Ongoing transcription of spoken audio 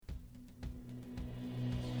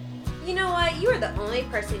You know what? You are the only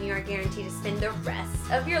person you are guaranteed to spend the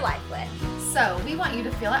rest of your life with. So, we want you to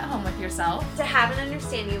feel at home with yourself. To have an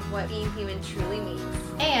understanding of what being human truly means.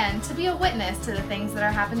 And to be a witness to the things that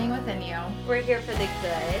are happening within you. We're here for the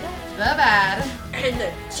good. The bad. And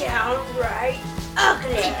the downright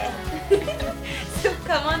ugly. So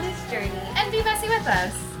come on this journey. And be messy with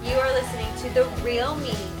us. You are listening to The Real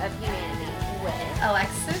Meaning of Humanity with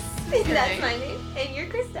Alexis. That's my name. And you're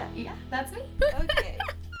Krista. Yeah, that's me. Okay.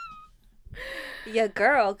 Your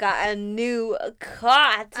girl got a new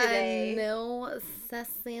car today. A new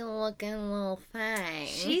sexy looking little thing.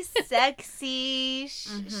 She's sexy.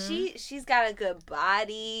 She's got a good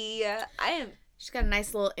body. She's got a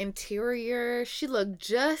nice little interior. She looked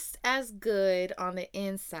just as good on the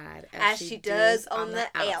inside as she does on the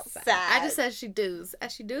outside. I just said she does.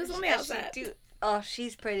 As she does on the outside. Oh,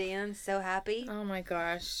 she's pretty. I'm so happy. Oh my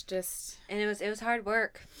gosh. And it was hard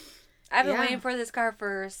work. I've been waiting for this car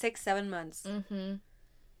for 6-7 months. Mm-hmm.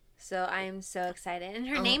 So I am so excited. And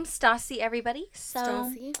her name's Stassi, everybody.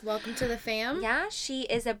 Stassi, welcome to the fam. Yeah, she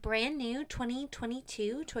is a brand new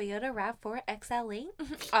 2022 Toyota RAV4 XLE.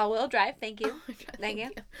 All-wheel drive. Thank you. Oh my God, thank you.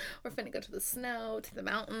 We're finna go to the snow, to the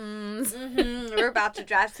mountains. Mm-hmm. We're about to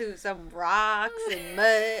drive through some rocks and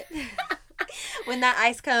mud. When that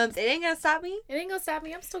ice comes, it ain't gonna stop me. It ain't gonna stop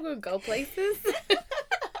me. I'm still gonna go places.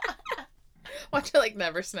 Watch it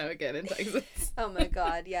never snow again in Texas. Oh my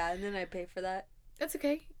God, yeah. And then I pay for that. That's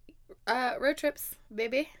okay. Road trips,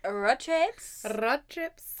 baby. Road trips. Road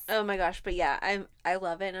trips. Oh my gosh, but yeah, I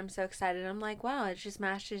love it and I'm so excited. I'm like, wow, it just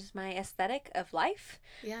matches my aesthetic of life.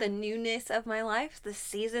 Yeah. The newness of my life, the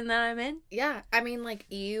season that I'm in. Yeah. I mean,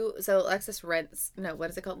 so Alexis what is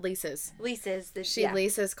it called? Leases. She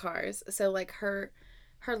leases cars. So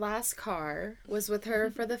her last car was with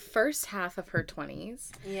her for the first half of her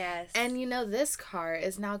 20s. Yes. And this car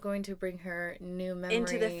is now going to bring her new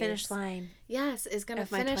memories. Into the finish line. Yes, is going to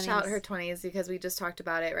finish out her 20s because we just talked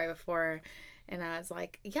about it right before. And I was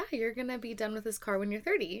like, yeah, you're going to be done with this car when you're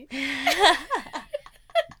 30.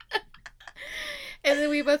 And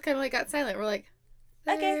then we both kind of got silent. We're like,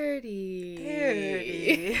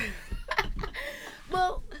 30.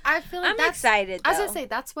 Well, I feel like I'm excited, though. I was going to say,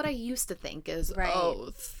 that's what I used to think is,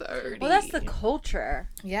 30. Well, that's the culture.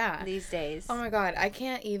 Yeah. These days. Oh, my God. I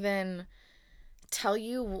can't even tell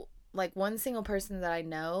you, one single person that I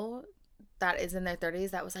know that is in their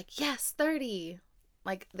 30s that was like, yes, 30.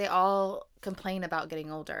 They all complain about getting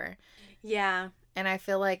older. Yeah. And I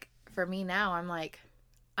feel like, for me now, I'm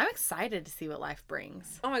excited to see what life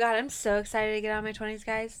brings. Oh, my God. I'm so excited to get out of my 20s,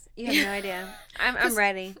 guys. You have no idea. I'm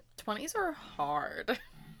ready. 20s are hard.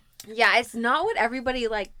 Yeah, it's not what everybody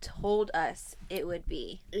told us it would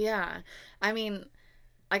be. Yeah. I mean,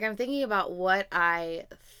 I'm thinking about what I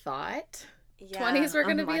thought 20s were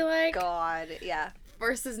going to be like. Oh my God, yeah.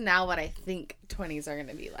 Versus now what I think 20s are going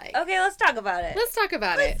to be like. Okay, let's talk about it. Let's talk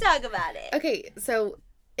about it. Okay, so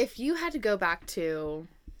if you had to go back to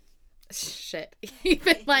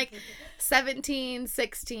even 17,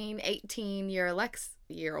 16,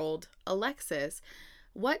 18-year-old Alexis,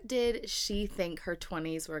 what did she think her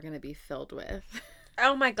 20s were going to be filled with?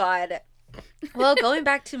 Oh my God. Well, going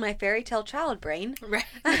back to my fairy tale child brain. Right.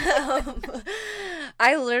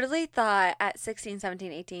 I literally thought at 16,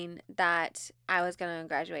 17, 18 that I was going to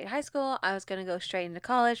graduate high school. I was going to go straight into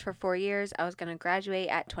college for 4 years. I was going to graduate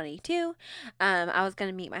at 22. I was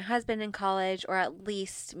going to meet my husband in college, or at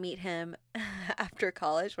least meet him after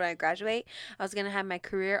college when I graduate. I was going to have my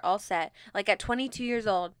career all set. At 22 years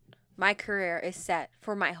old, my career is set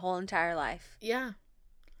for my whole entire life. Yeah.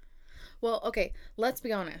 Well, okay, let's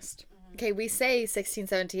be honest. Okay, we say 16,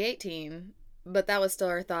 17, 18, but that was still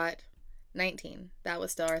our thought. 19, that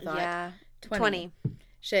was still our thought. Yeah. 20.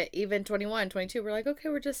 Shit, even 21, 22, we're like, okay,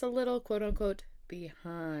 we're just a little, quote unquote,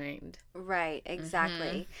 behind. Right, exactly.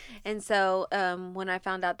 Mm-hmm. And so when I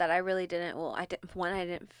found out that I really didn't, I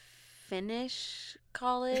didn't finish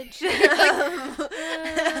college.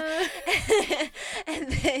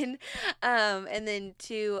 And then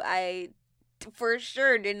two, I for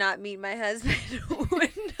sure did not meet my husband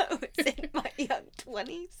when I was in my young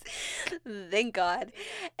 20s. Thank God.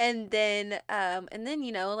 And then in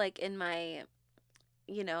my,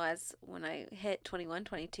 as when I hit 21,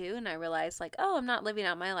 22, and I realized I'm not living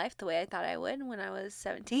out my life the way I thought I would when I was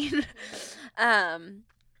 17.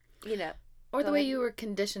 Or the way you were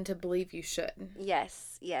conditioned to believe you should.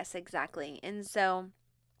 Yes, exactly. And so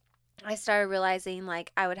I started realizing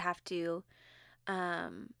I would have to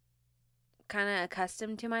kind of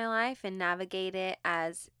accustom to my life and navigate it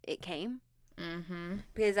as it came. Mm-hmm.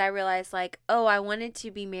 Because I realized I wanted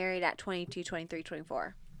to be married at 22, 23,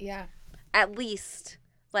 24. Yeah. At least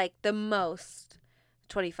the most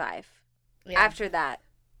 25. Yeah. After that,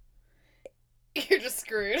 You're just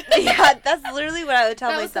screwed. yeah, that's literally what I would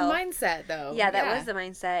tell myself. That was the mindset, though. Yeah, that was the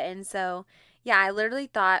mindset. And so, yeah, I literally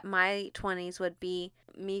thought my 20s would be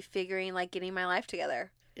me figuring, like, getting my life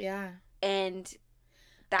together. Yeah. And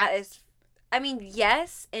that is, I mean,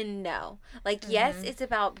 yes and no. Like, yes, it's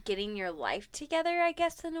about getting your life together, I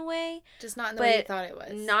guess, in a way. Just not in the way you thought it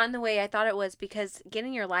was. Not in the way I thought it was, because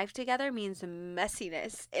getting your life together means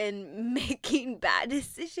messiness and making bad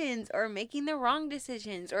decisions or making the wrong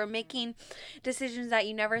decisions or making decisions that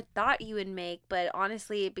you never thought you would make, but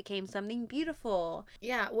honestly, it became something beautiful.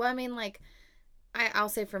 Yeah, well, I mean, like, I'll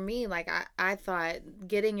say for me, like, I thought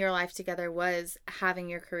getting your life together was having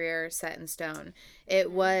your career set in stone.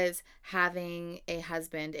 It was having a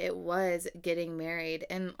husband. It was getting married.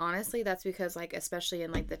 And honestly, that's because, like, especially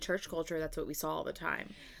in, like, the church culture, that's what we saw all the time.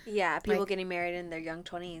 Yeah, people getting married in their young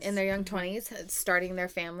 20s. In their young 20s, starting their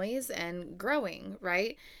families and growing,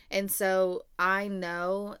 right? And so I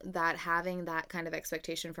know that having that kind of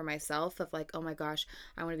expectation for myself of, like, oh my gosh,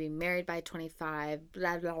 I want to be married by 25,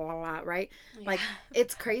 blah, blah, blah, blah, right? Yeah. Like,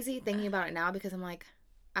 it's crazy thinking about it now because I'm like,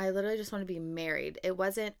 I literally just want to be married. It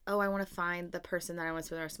wasn't, oh, I want to find the person that I want to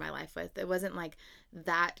spend the rest of my life with. It wasn't like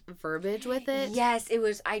that verbiage with it. Yes, it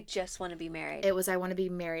was, I just want to be married. It was, I want to be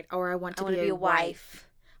married, or I want to be a wife.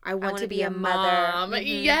 I want to be a mother.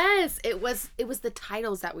 Mm-hmm. Yes, it was the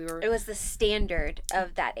titles that we were. It was the standard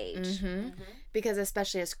of that age. Mm-hmm. Mm-hmm. Because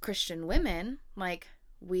especially as Christian women, like,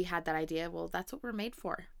 we had that idea. Well, that's what we're made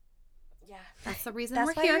for. Yeah, that's the reason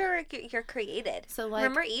that's we're here. You're created. So, like,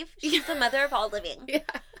 remember Eve? She's the mother of all living. Yeah.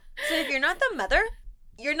 So if you're not the mother,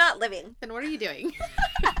 you're not living. Then what are you doing?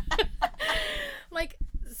 Like,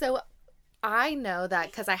 so I know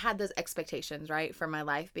that because I had those expectations, right, for my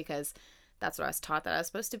life, because that's what I was taught that I was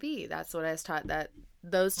supposed to be. That's what I was taught, that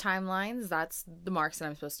those timelines, that's the marks that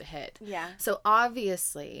I'm supposed to hit. Yeah. So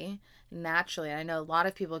obviously, naturally, I know a lot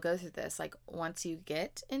of people go through this, like, once you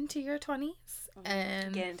get into your 20s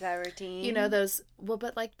and get into that routine. You know,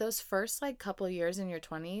 but like those first, like, couple of years in your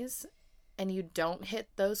 20s and you don't hit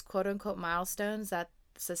those quote unquote milestones that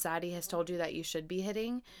society has told you that you should be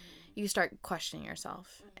hitting, you start questioning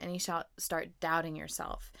yourself and you start doubting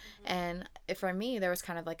yourself. And for me, there was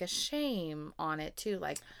kind of like a shame on it too.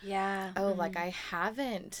 Like, yeah, oh, like, I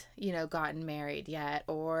haven't, gotten married yet,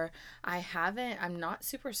 or I'm not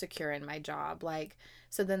super secure in my job. Like,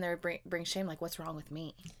 so then there brings shame. Like, what's wrong with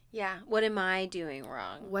me? Yeah. What am I doing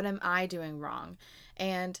wrong? What am I doing wrong?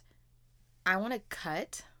 And I want to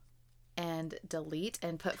cut and delete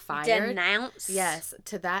and put fire, denounce, yes,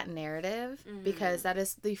 to that narrative, because that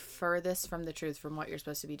is the furthest from the truth from what you're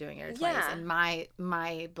supposed to be doing in your 20s, and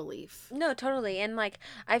my belief. No, totally. And, like,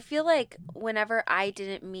 I feel like whenever I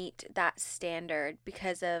didn't meet that standard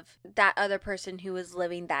because of that other person who was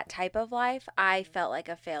living that type of life, I felt like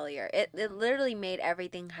a failure. It literally made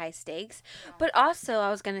everything high stakes. But also,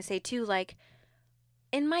 I was gonna say too, like,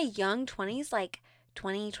 in my young 20s, like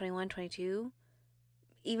 20, 21, 22,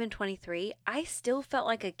 even 23, I still felt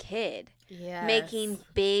like a kid. Yes. Making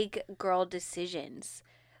big girl decisions.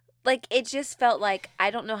 Like, it just felt like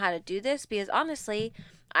I don't know how to do this, because honestly,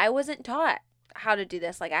 I wasn't taught how to do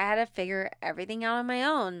this. Like, I had to figure everything out on my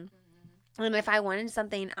own. And if I wanted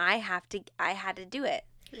something, I had to do it.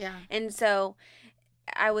 Yeah. And so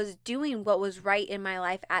I was doing what was right in my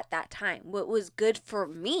life at that time, what was good for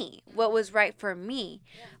me, what was right for me.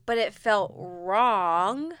 Yeah. But it felt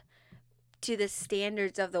wrong to the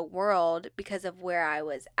standards of the world because of where I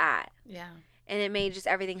was at. Yeah. And it made just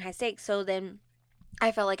everything high stakes. So then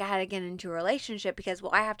I felt like I had to get into a relationship because,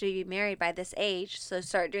 well, I have to be married by this age. So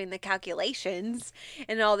start doing the calculations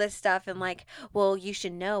and all this stuff. And, like, well, you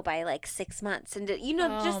should know by, like, 6 months. And,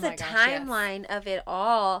 just the timeline of it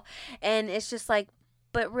all. And it's just like,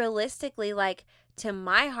 but realistically, like, to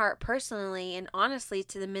my heart personally, and honestly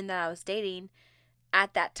to the men that I was dating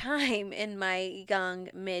at that time in my young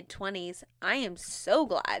mid-20s, I am so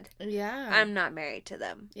glad I'm not married to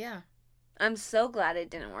them. Yeah. I'm so glad it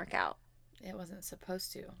didn't work out. It wasn't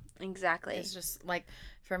supposed to. Exactly. It's just, like,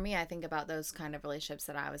 for me, I think about those kind of relationships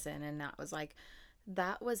that I was in, and that was, like,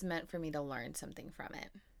 that was meant for me to learn something from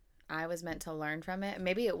it. I was meant to learn from it.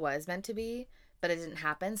 Maybe it was meant to be, but it didn't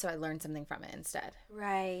happen, so I learned something from it instead.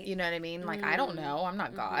 Right. You know what I mean? Like, I don't know. I'm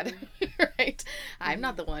not God, right? I'm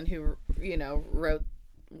not the one who, wrote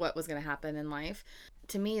what was going to happen in life.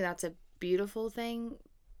 To me, that's a beautiful thing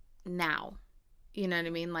now. You know what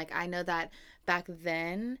I mean? Like, I know that back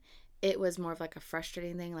then, it was more of, like, a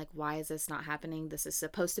frustrating thing. Like, why is this not happening? This is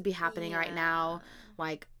supposed to be happening right now.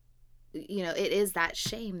 Like, it is that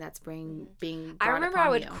shame that's being I brought remember I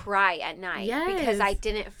upon would you. cry at night because Yes. I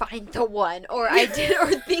didn't find the one, or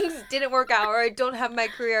or things didn't work out, or I don't have my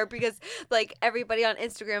career because like everybody on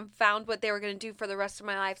Instagram found what they were going to do for the rest of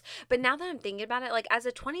my lives. But now that I'm thinking about it, like as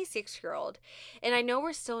a 26-year-old, and I know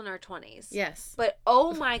we're still in our 20s. Yes. But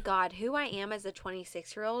oh my God, who I am as a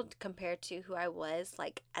 26-year-old compared to who I was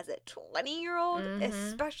like as a 20-year-old,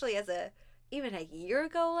 especially as even a year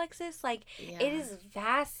ago, Alexis, like it is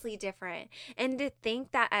vastly different. And to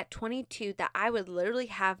think that at 22 that I would literally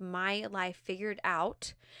have my life figured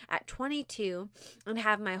out at 22 and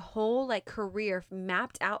have my whole like career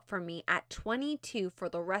mapped out for me at 22 for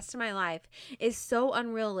the rest of my life is so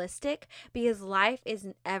unrealistic because life is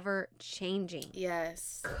ever changing.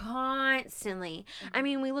 Yes. Constantly. I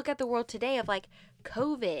mean, we look at the world today of like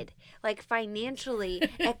COVID, like financially,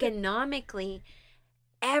 economically,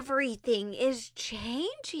 everything is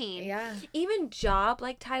changing. Yeah. Even job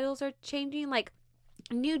like titles are changing. Like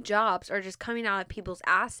new jobs are just coming out of people's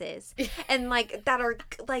asses, and like that are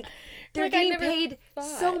like they're Like, getting paid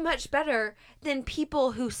so much better than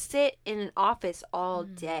people who sit in an office all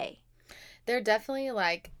day. They're definitely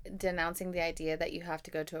like denouncing the idea that you have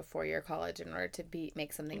to go to a 4-year college in order to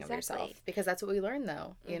make something of yourself, because that's what we learn,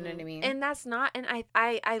 though. You know what I mean? And that's not, and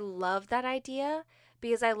I love that idea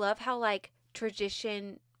because I love how like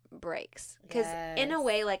tradition breaks, because in a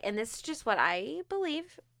way, like, and this is just what I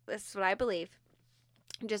believe,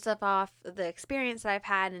 just off the experience that I've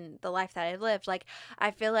had and the life that I've lived, like I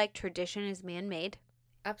feel like tradition is man-made.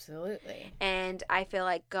 Absolutely. And I feel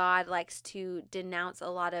like God likes to denounce a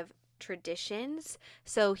lot of traditions,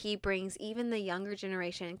 so he brings even the younger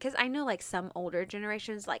generation, because I know like some older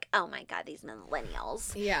generations like, oh my God, these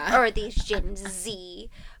millennials, or these Gen Z,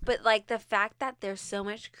 but like the fact that there's so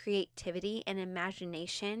much creativity and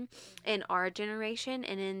imagination in our generation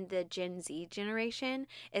and in the Gen Z generation,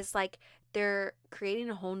 is like they're creating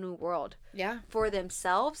a whole new world for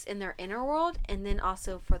themselves in their inner world, and then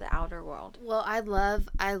also for the outer world. Well, I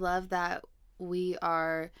love that we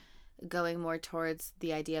are going more towards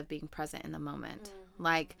the idea of being present in the moment.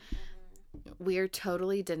 Like, we are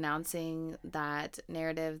totally denouncing that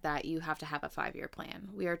narrative that you have to have a 5-year plan.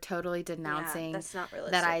 We are totally denouncing that's not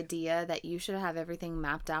realistic. that idea that you should have everything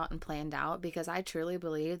mapped out and planned out, because I truly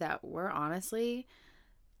believe that we're honestly,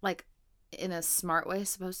 like, in a smart way,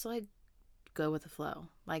 supposed to like go with the flow.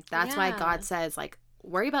 Like, that's why God says, like,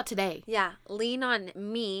 worry about today. Yeah, lean on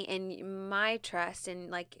me and my trust, and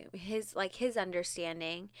like his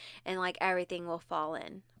understanding, and like everything will fall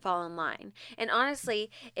in line. And honestly,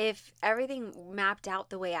 if everything mapped out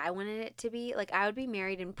the way I wanted it to be, like I would be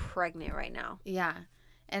married and pregnant right now. Yeah.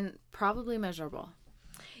 And probably miserable.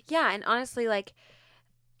 Yeah, and honestly, like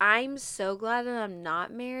I'm so glad that I'm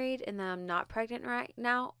not married and that I'm not pregnant right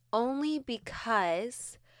now, only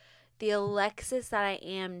because the Alexis that I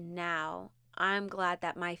am now, I'm glad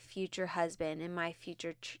that my future husband and my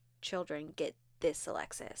future children get this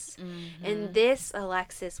Alexis. And this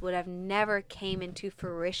Alexis would have never came into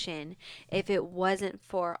fruition if it wasn't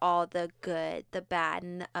for all the good, the bad,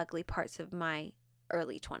 and the ugly parts of my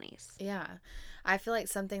early 20s. Yeah. I feel like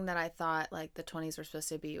something that I thought like the 20s were supposed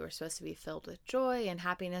to be filled with joy and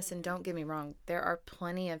happiness. And don't get me wrong, there are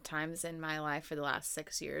plenty of times in my life for the last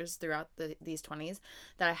 6 years throughout these 20s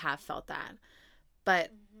that I have felt that.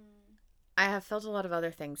 But I have felt a lot of other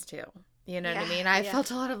things too. You know what I mean? I felt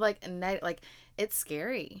a lot of like it's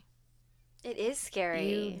scary. It is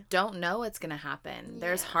scary. You don't know what's going to happen.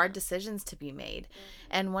 There's hard decisions to be made.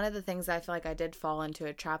 And one of the things I feel like I did fall into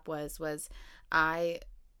a trap was I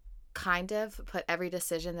kind of put every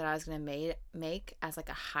decision that I was going to make as like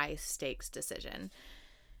a high stakes decision.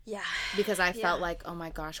 Yeah. Because I felt like, oh my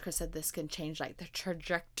gosh, Krista, this can change like the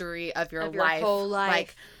trajectory of your whole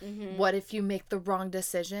life. Like, what if you make the wrong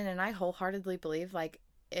decision? And I wholeheartedly believe, like,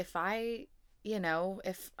 if I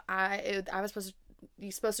was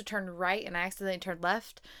supposed to turn right and I accidentally turned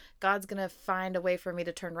left, God's gonna find a way for me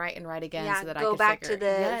to turn right and right again, so that I could go back to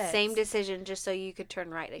the same decision just so you could turn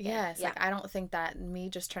right again. Yes, like I don't think that me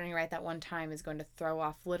just turning right that one time is going to throw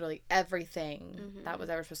off literally everything that was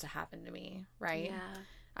ever supposed to happen to me, right? Yeah.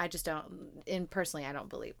 I just don't, and personally, I don't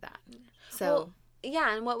believe that. So. Well,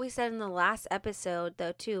 and what we said in the last episode,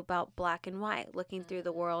 though, too, about black and white, looking through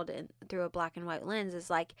the world and through a black and white lens, is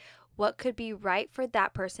like what could be right for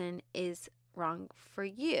that person is wrong for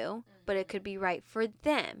you, but it could be right for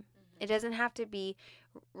them. It doesn't have to be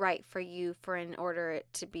right for you in order it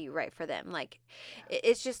to be right for them. Like,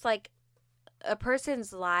 it's just like a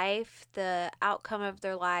person's life, the outcome of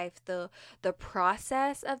their life, the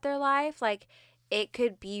process of their life, like it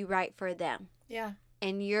could be right for them. Yeah.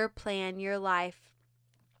 And your plan, your life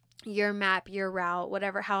your map, your route,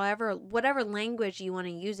 whatever language you want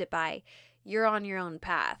to use it by, you're on your own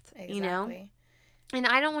path, you know? Exactly. And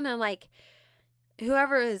I don't want to like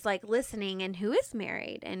whoever is like listening and who is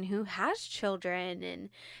married and who has children and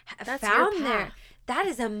That's your found their path. that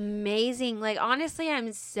is amazing. Like honestly,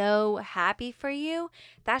 I'm so happy for you.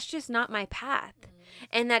 That's just not my path.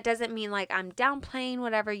 And that doesn't mean like I'm downplaying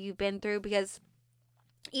whatever you've been through, because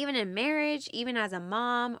even in marriage, even as a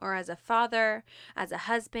mom or as a father, as a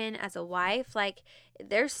husband, as a wife, like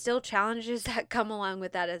there's still challenges that come along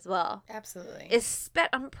with that as well. Absolutely.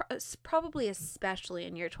 Probably especially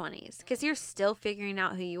in your 20s, because you're still figuring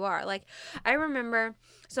out who you are. Like I remember,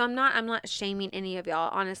 so I'm not shaming any of y'all,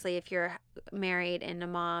 honestly. If you're married and a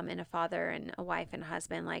mom and a father and a wife and a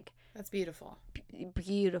husband, like That's beautiful.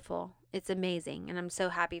 beautiful, it's amazing, and I'm so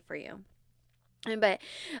happy for you. But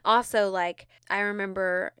also, like, I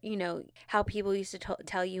remember, how people used to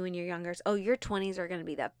tell you when you're younger, oh, your 20s are going to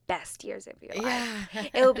be the best years of your life. Yeah.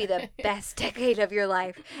 It will be the best decade of your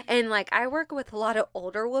life. And, like, I work with a lot of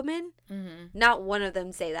older women. Mm-hmm. Not one of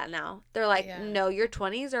them say that now. They're like, Yeah. no, your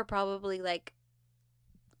 20s are probably, like,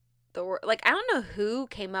 I don't know who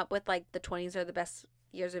came up with, like, the 20s are the best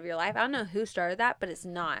years of your life. I don't know who started that, but it's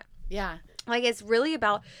not. Yeah. Like, it's really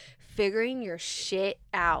about figuring your shit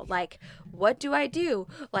out. Like, what do I do?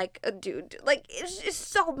 Like, dude, like, it's just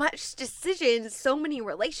so much decisions, so many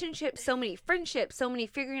relationships, so many friendships, so many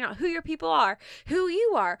figuring out who your people are, who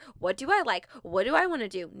you are. What do I like? What do I want to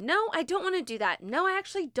do? No, I don't want to do that. No, I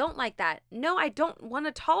actually don't like that. No, I don't want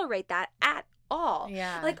to tolerate that at all.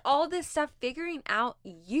 Yeah. Like all this stuff, figuring out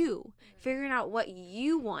what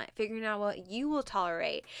you want, figuring out what you will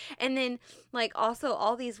tolerate. And then like also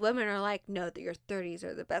all these women are like, no, that your 30s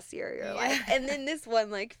are the best year of your life. And then this one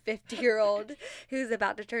like 50-year-old who's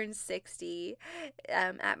about to turn 60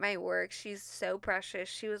 at my work, she's so precious.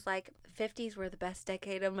 She was like, 50s were the best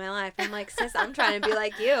decade of my life. I'm like, sis, I'm trying to be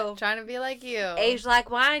like you. Trying to be like you. Age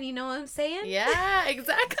like wine, you know what I'm saying? Yeah,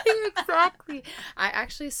 exactly. I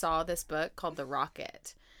actually saw this book called The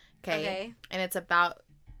Rocket. Okay. And it's about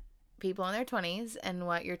people in their 20s and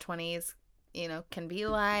what your 20s, can be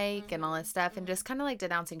like and all this stuff, and just kind of like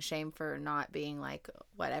denouncing shame for not being like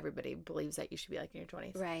what everybody believes that you should be like in your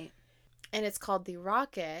 20s. Right. And it's called The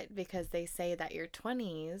Rocket because they say that your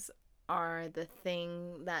 20s are the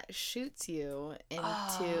thing that shoots you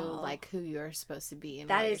into like who you're supposed to be and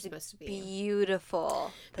that what is you're supposed to be.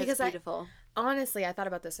 Beautiful. That's beautiful. Honestly, I thought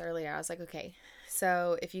about this earlier. I was like, okay,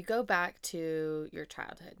 so if you go back to your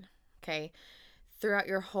childhood, okay, throughout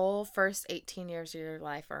your whole first 18 years of your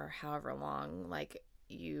life or however long, like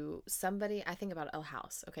I think about a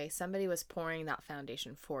house, okay, somebody was pouring that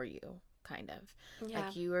foundation for you, kind of. Yeah.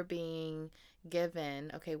 Like you were being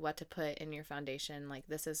given, okay, what to put in your foundation. Like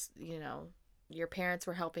this is, your parents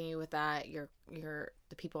were helping you with that,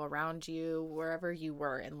 the people around you, wherever you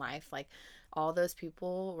were in life, like all those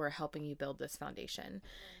people were helping you build this foundation.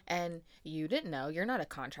 And you didn't know, you're not a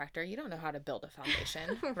contractor, you don't know how to build a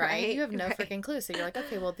foundation, right? You have no freaking clue. So you're like,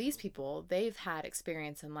 okay, well, these people, they've had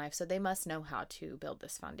experience in life, so they must know how to build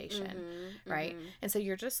this foundation, right? And so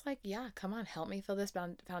you're just like, yeah, come on, help me fill this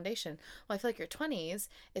foundation. Well, I feel like your 20s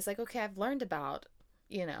is like, okay, I've learned about,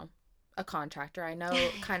 a contractor. I know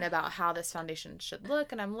kind of about how this foundation should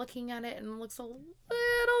look, and I'm looking at it and it looks a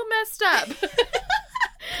little messed up.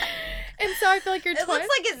 And so I feel like your 20s. It looks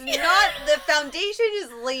like it's not, the foundation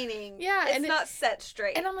is leaning. Yeah. It's not set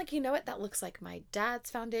straight. And I'm like, you know what? That looks like my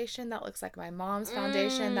dad's foundation. That looks like my mom's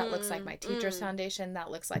foundation. That looks like my teacher's foundation.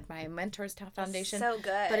 That looks like my mentor's foundation. So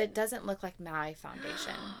good. But it doesn't look like my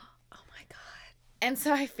foundation. Oh my God. And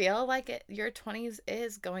so I feel like your 20s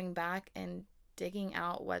is going back and digging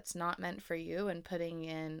out what's not meant for you and putting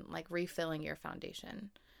in, like, refilling your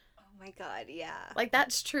foundation. Oh my God, yeah. Like,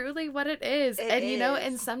 that's truly what it is. It is.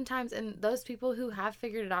 And sometimes, and those people who have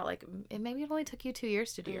figured it out, like, maybe it only took you 2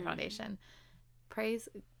 years to do your foundation.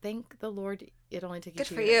 Thank the Lord it only took you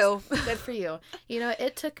 2 years. Good for you.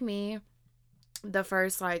 It took me the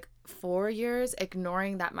first, 4 years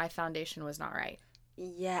ignoring that my foundation was not right.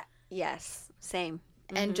 Yeah. Yes. Same.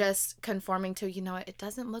 And just conforming to, it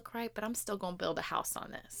doesn't look right, but I'm still going to build a house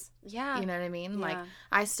on this. Yeah. You know what I mean? Yeah. Like,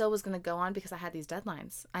 I still was going to go on because I had these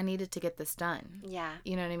deadlines. I needed to get this done. Yeah.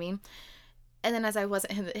 You know what I mean? And then as I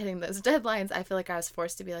wasn't hitting those deadlines, I feel like I was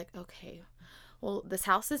forced to be like, okay, well, this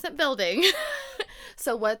house isn't building.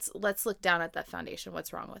 So let's look down at that foundation.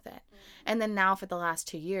 What's wrong with it? And then now for the last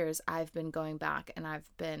 2 years, I've been going back and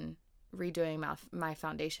I've been redoing my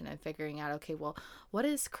foundation and figuring out, okay, well, what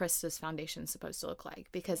is Krista's foundation supposed to look like?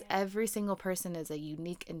 Because every single person is a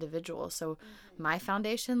unique individual. So my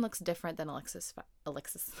foundation looks different than Alexis's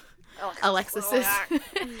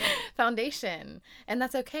foundation. And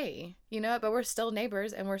that's okay. You know, but we're still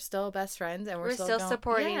neighbors and we're still best friends and we're still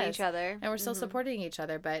supporting each other. And we're still supporting each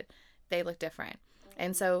other, but they look different.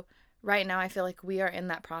 And so right now I feel like we are in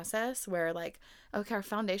that process where like, okay, our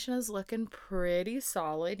foundation is looking pretty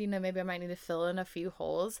solid. You know, maybe I might need to fill in a few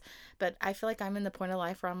holes, but I feel like I'm in the point of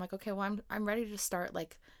life where I'm like, okay, well, I'm ready to start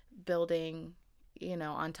like building, you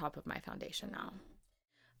know, on top of my foundation now.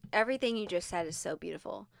 Everything you just said is so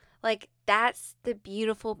beautiful. Like, that's the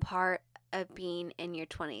beautiful part of being in your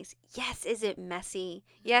 20s. Yes, is it messy?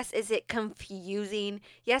 Yes, is it confusing?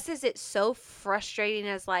 Yes, is it so frustrating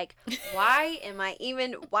as like, why am I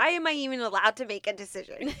even allowed to make a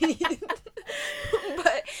decision?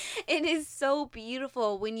 But it is so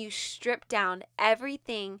beautiful when you strip down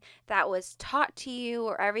everything that was taught to you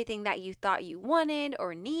or everything that you thought you wanted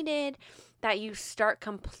or needed, that you start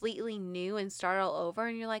completely new and start all over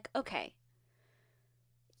and you're like, okay,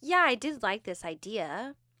 yeah, I did like this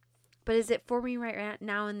idea, but is it for me right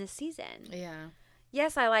now in this season? Yeah.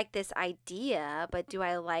 Yes, I like this idea, but do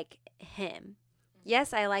I like him?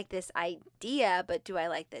 Yes, I like this idea, but do I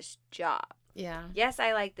like this job? Yeah. Yes,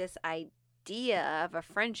 I like this idea of a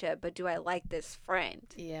friendship, but do I like this friend?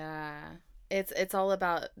 Yeah. It's all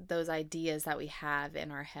about those ideas that we have in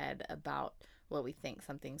our head about what we think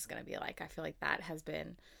something's going to be like. I feel like that has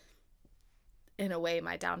been, in a way,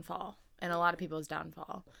 my downfall. And a lot of people's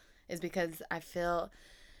downfall is because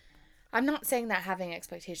I'm not saying that having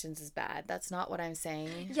expectations is bad. That's not what I'm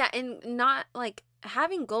saying. Yeah, and not like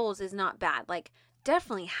having goals is not bad. Like,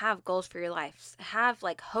 definitely have goals for your life. Have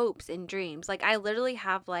like hopes and dreams. Like, I literally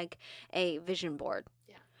have like a vision board.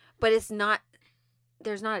 Yeah. But there's not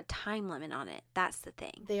a time limit on it. That's the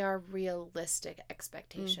thing. They are realistic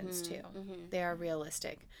expectations too. They are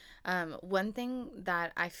realistic. One thing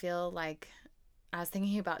that I feel like I was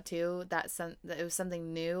thinking about too, that it was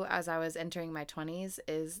something new as I was entering my 20s,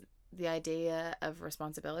 is the idea of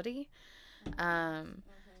responsibility. I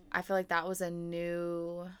feel like that was a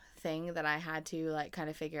new thing that I had to like kind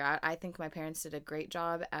of figure out. I think my parents did a great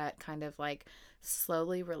job at kind of like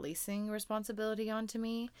slowly releasing responsibility onto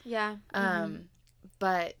me. Yeah.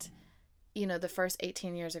 But you know, the first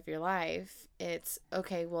 18 years of your life, it's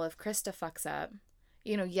okay, well, if Krista fucks up,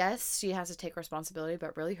 you know, yes, she has to take responsibility,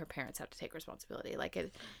 but really her parents have to take responsibility. Like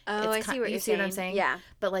I see what you're saying. What I'm saying? Yeah.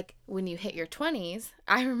 But like when you hit your 20s,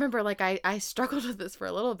 I remember like I struggled with this for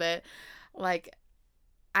a little bit. Like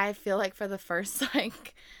I feel like for the first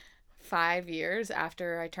like 5 years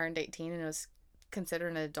after I turned 18 and was considered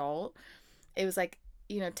an adult, it was like,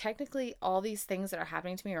 you know, technically all these things that are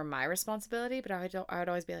happening to me are my responsibility, but I would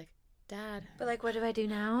always be like, Dad. But like, what do I do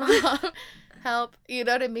now? Help. You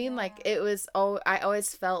know what I mean? Like it was, I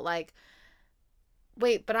always felt like,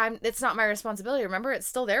 wait, but it's not my responsibility. Remember, it's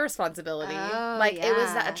still their responsibility. It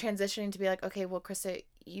was that transitioning to be like, okay, well, Krista,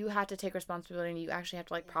 you have to take responsibility and you actually have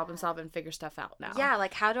to like problem solve and figure stuff out now. Yeah.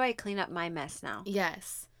 Like, how do I clean up my mess now?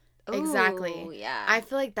 Yes. Exactly. Ooh, yeah. I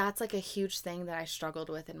feel like that's like a huge thing that I struggled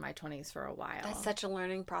with in my 20s for a while. That's such a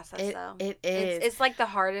learning process, though. It is. It's like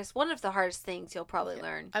one of the hardest things you'll probably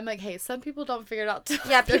learn. I'm like, hey, some people don't figure it out too.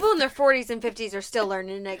 Yeah, people in their 40s and 50s are still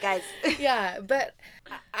learning it, guys. Yeah, but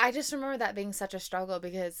I just remember that being such a struggle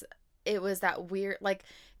because it was that weird, like,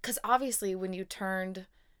 because obviously when you turned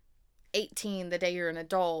 18 the day you're an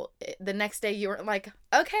adult, the next day you were like,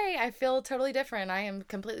 okay, I feel totally different. I am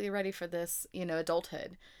completely ready for this, you know,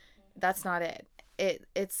 adulthood. That's not it.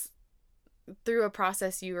 It's through a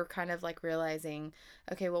process you were kind of like realizing,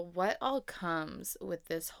 okay, well, what all comes with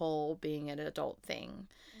this whole being an adult thing?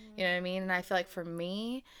 You know what I mean? And I feel like for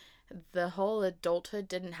me, the whole adulthood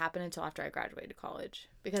didn't happen until after I graduated college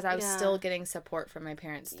because I was still getting support from my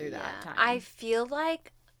parents through that time. I feel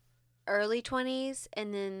like early 20s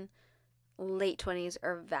and then late 20s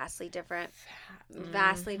are vastly different.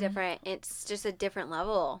 Vastly different. It's just a different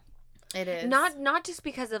level. It is. Not just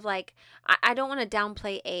because of like, I don't want to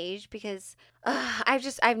downplay age because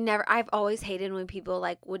I've always hated when people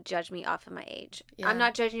like would judge me off of my age. Yeah. I'm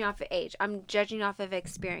not judging off of age. I'm judging off of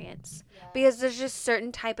experience. Yeah. Because there's just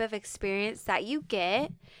certain type of experience that you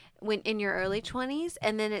get when in your early 20s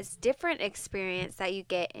and then it's different experience that you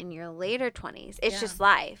get in your later 20s. It's just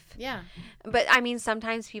life. Yeah. But I mean,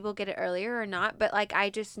 sometimes people get it earlier or not, but like I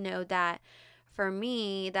just know that for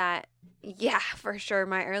me that, yeah, for sure,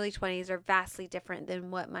 my early 20s are vastly different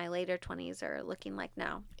than what my later 20s are looking like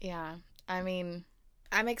now. Yeah. I mean,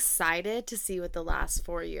 I'm excited to see what the last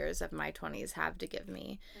 4 years of my 20s have to give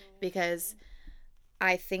me because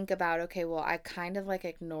I think about, okay, well, I kind of like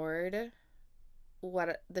ignored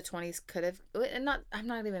what the 20s could have, and not, I'm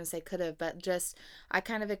not even gonna say could have, but just I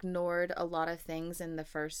kind of ignored a lot of things in the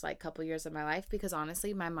first like couple years of my life, because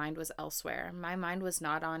honestly my mind was elsewhere. My mind was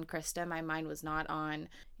not on Krista. My mind was not on,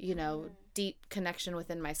 deep connection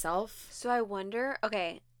within myself. So I wonder,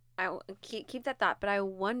 okay, keep that thought, but I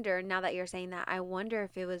wonder, now that you're saying that, I wonder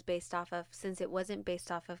if it was based off of, since it wasn't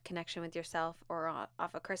based off of connection with yourself or off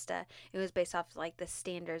of Krista, it was based off like the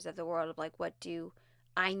standards of the world of like, what do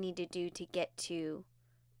I need to do to get to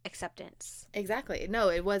acceptance? Exactly. No,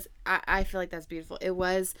 it was, I feel like that's beautiful. It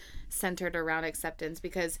was centered around acceptance,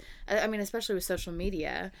 because, I mean, especially with social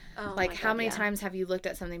media, Oh like my how God, many yeah. times have you looked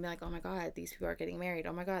at something and be like, oh my God, these people are getting married.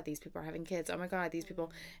 Oh my God, these people are having kids. Oh my God, these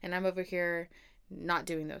people. And I'm over here not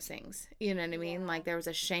doing those things. You know what I mean? Yeah. Like there was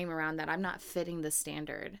a shame around that. I'm not fitting the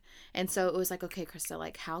standard. And so it was like, okay, Krista,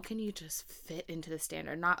 like how can you just fit into the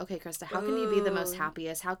standard? Not, okay, Krista, how can you be the most Ooh.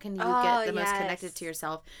 happiest? How can you Oh, get the most connected to yes.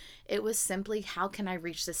 yourself? It was simply, how can I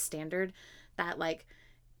reach this standard that, like,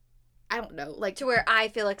 I don't know, like, To where I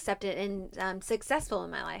feel accepted and successful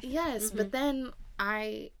in my life. yes, but then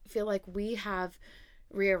I feel like we have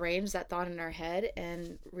rearranged that thought in our head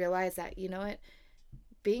and realized that, you know what,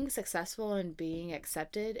 being successful and being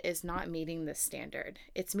accepted is not meeting the standard.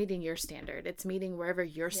 It's meeting your standard. It's meeting wherever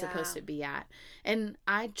you're supposed Yeah. to be at. And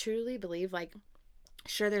I truly believe, like,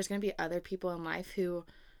 sure, there's going to be other people in life who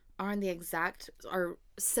are on the exact or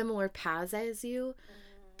similar paths as you,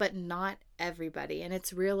 but not everybody. And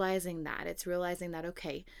it's realizing that. It's realizing that,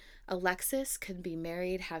 okay, Alexis can be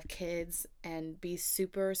married, have kids, and be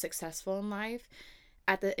super successful in life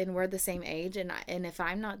and we're the same age, and if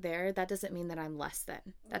I'm not there, that doesn't mean that I'm less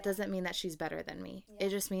than. That doesn't mean that she's better than me. It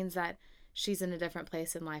just means that she's in a different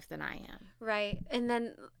place in life than I am. Right. And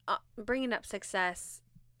then bringing up success,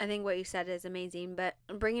 I think what you said is amazing, but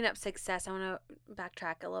bringing up success, I want to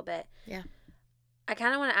backtrack a little bit. Yeah. I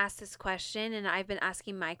kind of want to ask this question, and I've been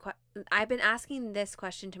asking this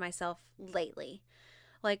question to myself lately.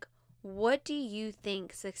 Like, what do you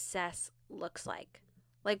think success looks like?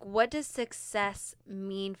 Like, what does success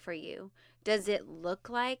mean for you? Does it look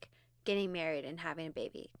like getting married and having a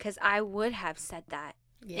baby? Because I would have said that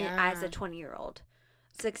as a Yeah. 20-year-old.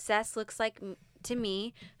 Success looks like, to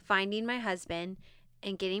me, finding my husband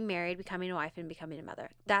and getting married, becoming a wife, and becoming a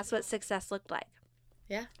mother. That's what success looked like.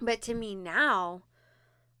 Yeah. But to me now,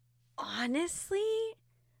 honestly,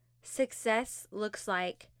 success looks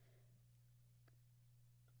like,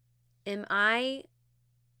 am I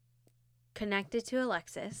connected to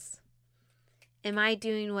Alexis? Am I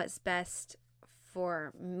doing what's best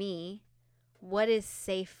for me? What is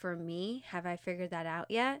safe for me? Have I figured that out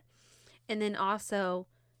yet? And then also,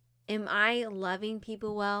 am I loving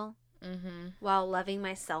people well while loving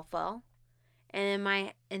myself well? And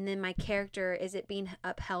then my character, is it being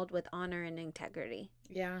upheld with honor and integrity?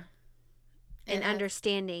 Yeah. And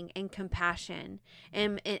understanding and compassion?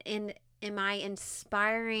 And am I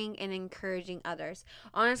inspiring and encouraging others?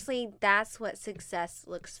 Honestly, that's what success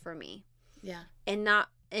looks for me. Yeah. And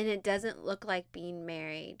it doesn't look like being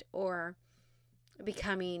married or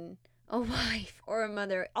becoming a wife or a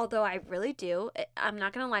mother, although I really do. I'm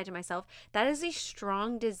not going to lie to myself. That is a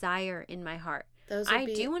strong desire in my heart. I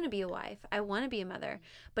do want to be a wife. I want to be a mother,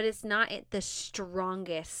 but it's not the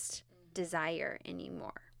strongest desire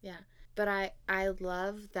anymore. Yeah. But I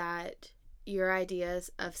love that your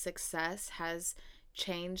ideas of success has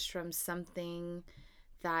changed from something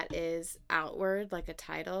that is outward, like a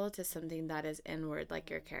title, to something that is inward, like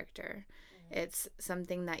your character. It's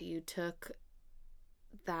something that you took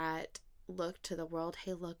that look to the world,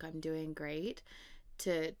 hey, look, I'm doing great,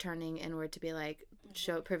 to turning inward to be like,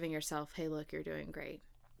 proving yourself, hey, look, you're doing great.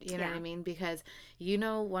 You know what I mean? Because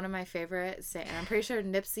one of my favorite and I'm pretty sure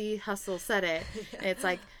Nipsey Hussle said it. Yeah. It's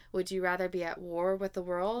like, would you rather be at war with the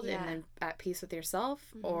world and then at peace with yourself,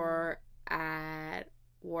 or at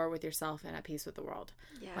war with yourself and at peace with the world?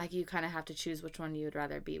 Yeah. Like, you kind of have to choose which one you would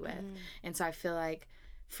rather be with. And so I feel like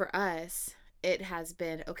for us, it has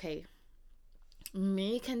been, okay,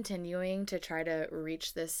 me continuing to try to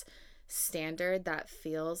reach this standard that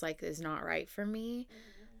feels like is not right for me,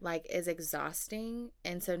 like, is exhausting.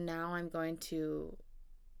 And so now I'm going to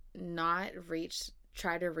not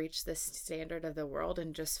try to reach the standard of the world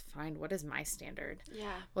and just find, what is my standard?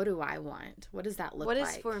 Yeah. What do I want? What does that look like? What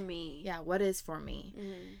is for me? Yeah, what is for me?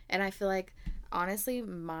 And I feel like, honestly,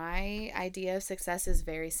 my idea of success is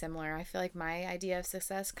very similar. I feel like my idea of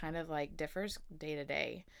success kind of like differs day to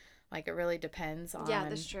day. Like, it really depends on, yeah,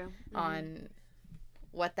 that's true. On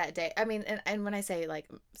what that day, I mean, and when I say like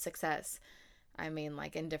success, I mean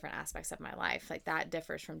like in different aspects of my life, like that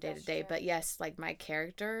differs from day to day. But yes, like my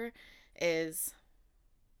character is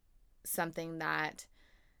something that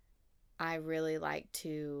I really like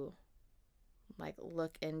to like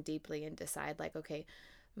look in deeply and decide like, okay,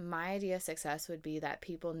 my idea of success would be that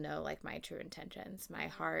people know like my true intentions, my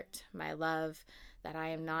heart, my love, that I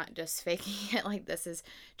am not just faking it. Like this is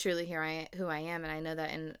truly who I am. And I know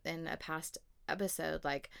that in a past episode,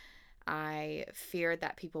 like I feared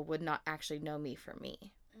that people would not actually know me for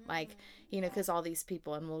me. Like, you know, because all these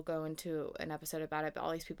people, and we'll go into an episode about it, but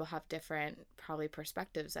all these people have different probably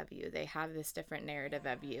perspectives of you. They have this different narrative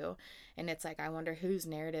of you. And it's like, I wonder whose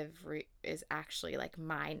narrative is actually like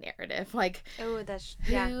my narrative. Like,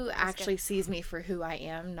 who actually sees me for who I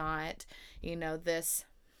am, not, you know, this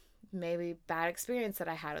maybe bad experience that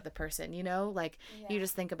I had with the person, you know, like you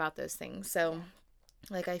just think about those things. So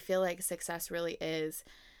like, I feel like success really is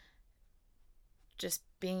just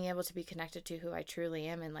being able to be connected to who I truly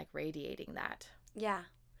am and like radiating that. Yeah.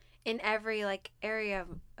 In every like area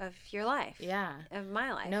of your life. Yeah. Of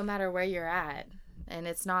my life. No matter where you're at. And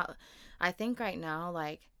it's not, I think right now,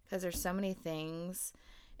 like, because there's so many things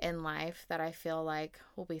in life that I feel like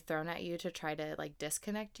will be thrown at you to try to like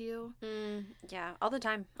disconnect you. Yeah. All the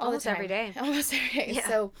time. Almost every day. Almost every day. Yeah.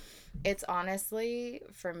 So it's honestly,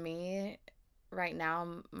 for me right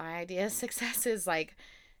now, my idea of success is like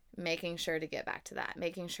making sure to get back to that,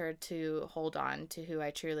 making sure to hold on to who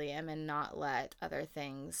I truly am and not let other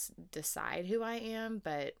things decide who I am,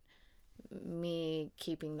 but me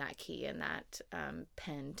keeping that key and that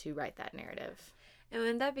pen to write that narrative. And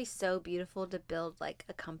wouldn't that be so beautiful to build like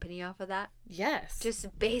a company off of that? Yes.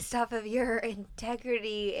 Just based off of your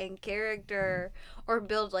integrity and character, or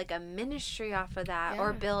build like a ministry off of that,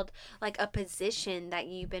 or build like a position that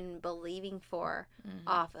you've been believing for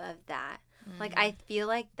off of that. Like, I feel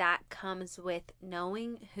like that comes with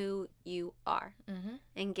knowing who you are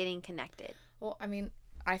and getting connected. Well, I mean,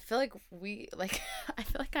 I feel like I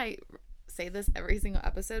feel like I say this every single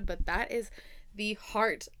episode, but that is the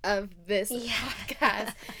heart of this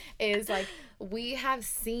podcast is like, we have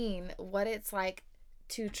seen what it's like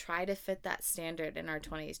to try to fit that standard in our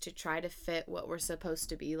 20s, to try to fit what we're supposed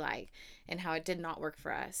to be like, and how it did not work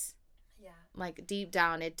for us. Yeah. Like, deep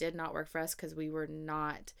down, it did not work for us because we were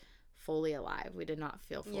not fully alive. We did not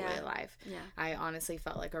feel fully alive. Yeah. I honestly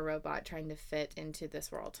felt like a robot trying to fit into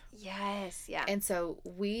this world. Yes. Yeah. And so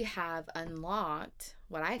we have unlocked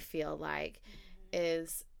what I feel like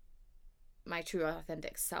is my true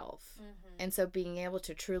authentic self. And so being able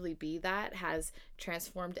to truly be that has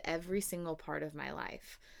transformed every single part of my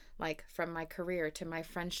life. Like from my career to my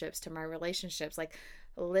friendships to my relationships, like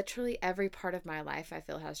literally every part of my life I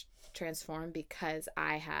feel has transformed because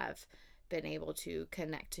I have been able to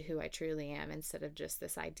connect to who I truly am instead of just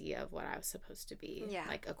this idea of what I was supposed to be. Yeah.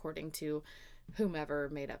 Like according to whomever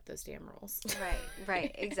made up those damn rules.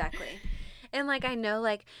 Right, exactly. And like, I know,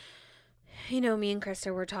 like, you know, me and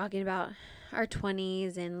Krista were talking about our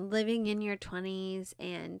 20s and living in your 20s,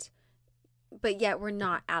 but yet we're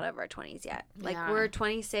not out of our 20s yet. Like, we're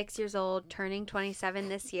 26 years old, turning 27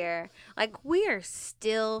 this year. Like, we are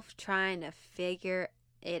still trying to figure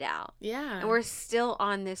it out. Yeah. And we're still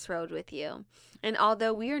on this road with you. And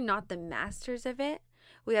although we are not the masters of it,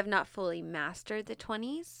 we have not fully mastered the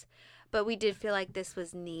 20s, but we did feel like this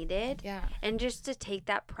was needed. Yeah. And just to take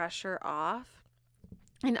that pressure off.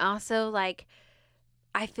 And also, like,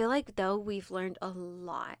 I feel like, though, we've learned a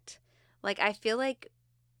lot. Like, I feel like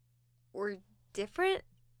we're different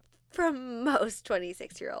from most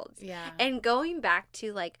 26-year-olds. Yeah. And going back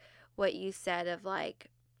to, like, what you said of,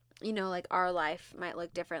 like, you know, like, our life might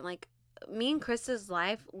look different. Like, me and Krista's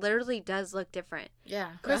life literally does look different.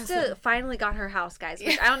 Yeah. Krista finally got her house, guys,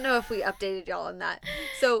 which I don't know if we updated y'all on that.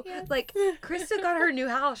 So, like, Krista got her new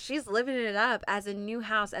house. She's living it up as a new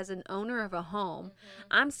house, as an owner of a home.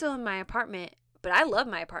 I'm still in my apartment, but I love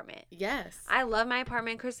my apartment. Yes. I love my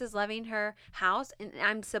apartment. Krista's loving her house, and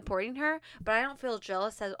I'm supporting her, but I don't feel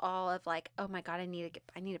jealous at all of, like, oh, my God, I need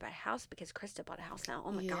to buy a house because Krista bought a house now.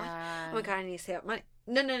 Oh, my God. Oh, my God, I need to save up money.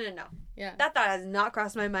 No. Yeah. That thought has not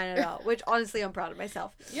crossed my mind at all, which honestly I'm proud of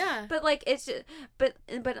myself. Yeah. But like it's just, but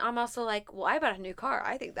I'm also like, well, I bought a new car.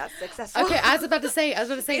 I think that's successful. Okay, I was about to say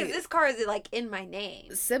this car is like in my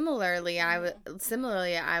name. Similarly, I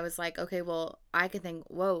was like, okay, well, I could think,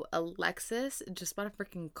 whoa, Alexis just bought a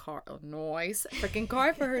freaking car, freaking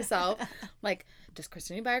car for herself. Like, does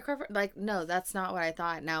Christine buy a car for? Like, no, that's not what I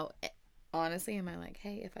thought. Now, honestly, am I like,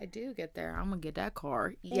 hey, if I do get there, I'm gonna get that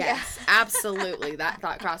car? Yes, absolutely. That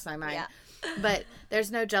thought crossed my mind. Yeah. But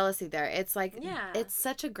there's no jealousy there. It's like, it's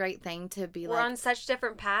such a great thing to be We're on such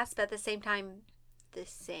different paths, but at the same time, the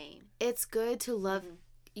same. It's good to love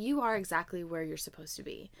you are exactly where you're supposed to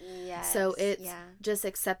be. Yes. So it's just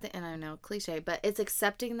accepting, and I know cliche, but it's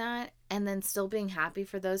accepting that and then still being happy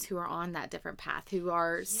for those who are on that different path, who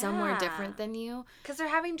are somewhere different than you. Because they're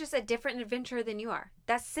having just a different adventure than you are.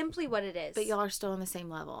 That's simply what it is. But y'all are still on the same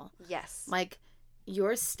level. Yes. Like,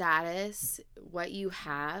 your status, what you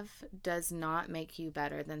have, does not make you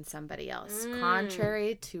better than somebody else,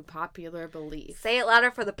 contrary to popular belief. Say it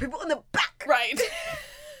louder for the people in the back. Right.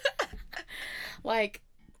 Like,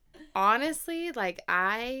 honestly, like,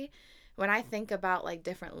 when I think about, like,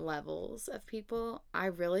 different levels of people, I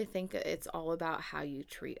really think it's all about how you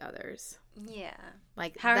treat others. Yeah.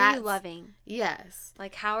 Like, how are you loving? Yes.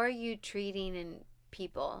 Like, how are you treating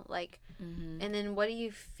people? Like, and then what do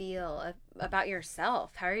you feel about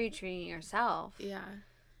yourself? How are you treating yourself? Yeah.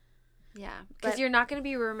 Yeah. Because you're not going to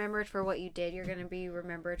be remembered for what you did. You're going to be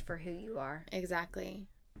remembered for who you are. Exactly.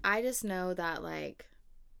 I just know that, like,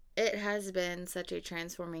 it has been such a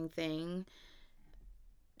transforming thing,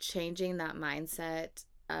 changing that mindset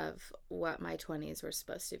of what my 20s were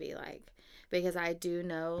supposed to be like. Because I do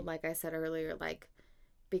know, like I said earlier, like,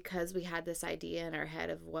 because we had this idea in our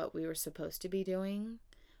head of what we were supposed to be doing,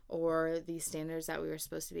 or the standards that we were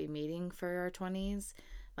supposed to be meeting for our 20s,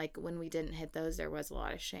 like, when we didn't hit those, there was a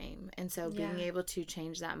lot of shame. And so being able to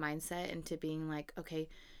change that mindset into being like, okay,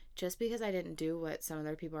 just because I didn't do what some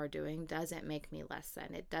other people are doing doesn't make me less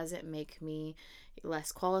than. It doesn't make me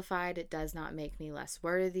less qualified. It does not make me less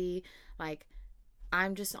worthy. Like,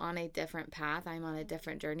 I'm just on a different path. I'm on a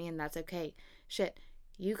different journey, and that's okay. Shit,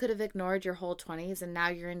 you could have ignored your whole 20s, and now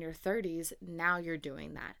you're in your 30s. Now you're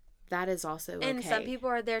doing that. That is also okay. And some people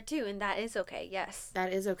are there too, and that is okay. Yes.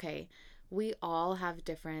 That is okay. We all have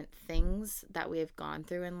different things that we have gone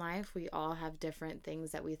through in life. We all have different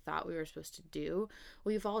things that we thought we were supposed to do.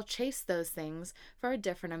 We've all chased those things for a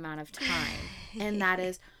different amount of time. And that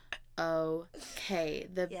is okay.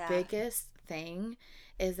 The biggest thing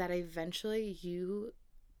is that eventually you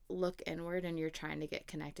look inward and you're trying to get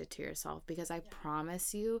connected to yourself, because I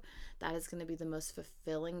promise you that is going to be the most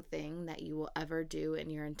fulfilling thing that you will ever do in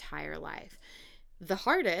your entire life. The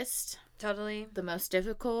hardest, totally, the most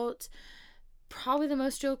difficult, probably the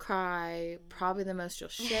most you'll cry, probably the most you'll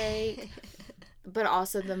shake, but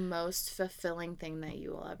also the most fulfilling thing that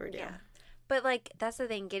you will ever do. Yeah. But, like, that's the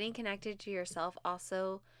thing, getting connected to yourself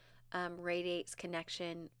also radiates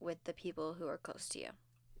connection with the people who are close to you.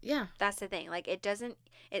 Yeah. That's the thing. Like,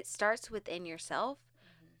 it starts within yourself,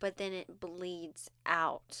 but then it bleeds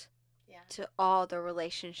out to all the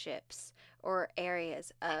relationships or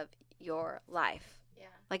areas of your life. Yeah.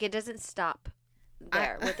 Like, it doesn't stop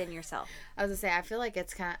there within yourself. I was gonna say, I feel like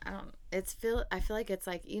it's kind of, I feel like it's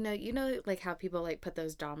like, you know, like how people like put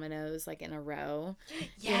those dominoes like in a row. Yes,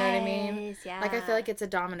 you know what I mean? Yeah. Like, I feel like it's a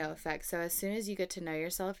domino effect. So as soon as you get to know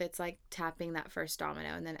yourself, it's like tapping that first domino,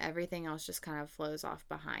 and then everything else just kind of flows off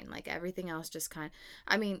behind. Like, everything else just kind of,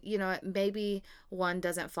 I mean, you know, maybe one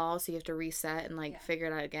doesn't fall, so you have to reset and like figure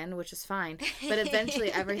it out again, which is fine. But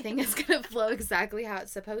eventually everything is gonna flow exactly how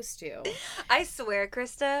it's supposed to. I swear,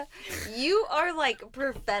 Krista, you are like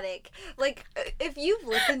prophetic. Like, if you've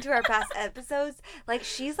listened to our past episodes, like,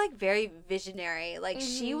 she's like very visionary. Like,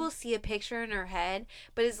 she will see a picture in her head,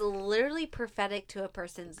 but it's literally prophetic to a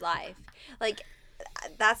person's life. Like,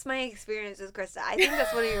 that's my experience with Krista. I think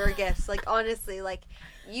that's one of your gifts. Like, honestly, like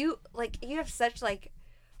you have such like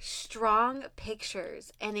strong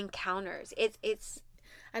pictures and encounters. It's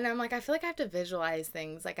and I'm like, I feel like I have to visualize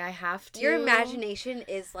things. Like, I have to. Your imagination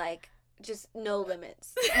is like just no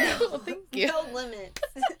limits. Well, thank you. No limits.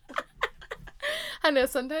 I know,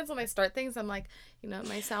 sometimes when I start things, I'm like, you know, it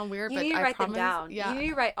might sound weird, but you need to write promise, them down. Yeah. You need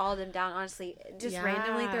to write all of them down, honestly. Just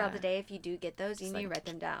randomly throughout the day, if you do get those, you need to write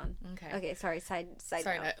them down. Okay, sorry, side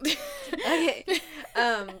note. Okay.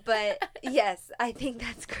 But yes, I think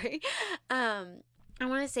that's great. I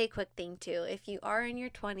want to say a quick thing too. If you are in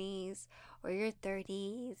your 20s or your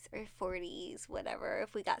 30s or 40s, whatever,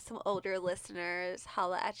 if we got some older listeners,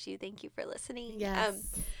 holla at you. Thank you for listening.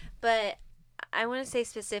 Yes. But I want to say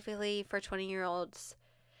specifically for 20-year-olds,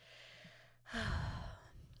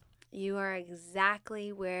 you are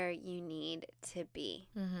exactly where you need to be.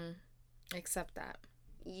 Accept that.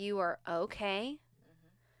 You are okay.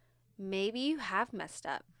 Maybe you have messed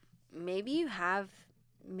up. Maybe you have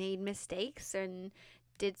made mistakes and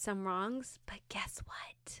did some wrongs, but guess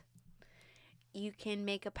what? You can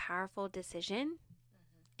make a powerful decision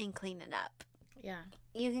and clean it up. Yeah.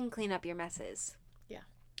 You can clean up your messes. Yeah.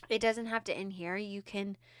 It doesn't have to end here. You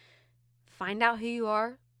can find out who you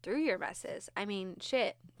are through your messes. I mean,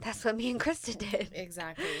 shit, that's what me and Krista did.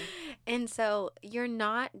 Exactly. And so you're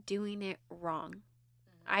not doing it wrong.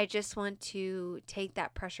 I just want to take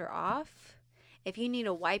that pressure off if you need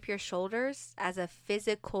to wipe your shoulders as a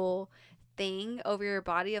physical thing over your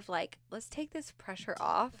body of like, let's take this pressure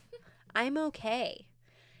off, I'm okay.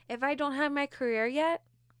 If I don't have my career yet,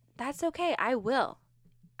 that's okay. I will.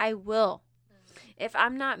 I will. If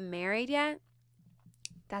I'm not married yet,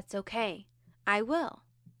 that's okay. I will.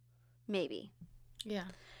 Maybe. Yeah.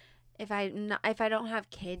 If I don't have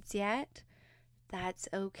kids yet, that's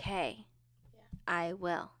okay. Yeah. I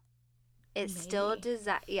will. It's Maybe. still a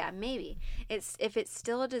desire. Yeah, maybe. If it's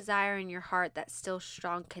still a desire in your heart that's still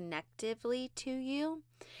strong connectively to you,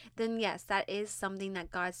 then yes, that is something that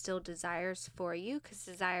God still desires for you, because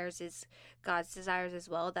desires is God's desires as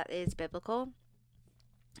well. That is biblical.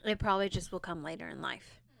 It probably just will come later in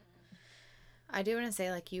life. I do want to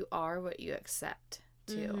say, like, you are what you accept,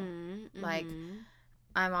 too. Mm-hmm, like, mm-hmm.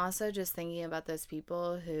 I'm also just thinking about those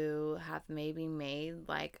people who have maybe made,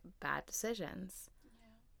 like, bad decisions. Yeah.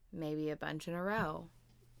 Maybe a bunch in a row.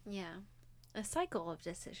 Yeah. A cycle of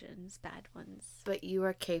decisions, bad ones. But you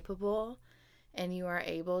are capable and you are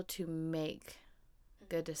able to make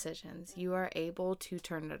good decisions. You are able to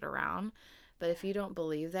turn it around. But if you don't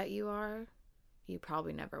believe that you are, you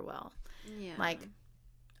probably never will. Yeah. Like,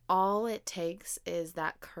 all it takes is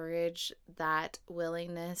that courage, that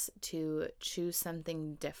willingness to choose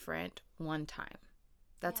something different one time.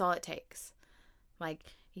 That's all it takes. Like,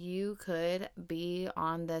 you could be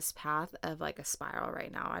on this path of like a spiral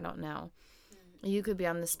right now. I don't know. You could be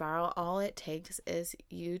on the spiral. All it takes is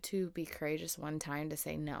you to be courageous one time to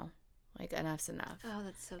say no. Like, enough's enough. Oh,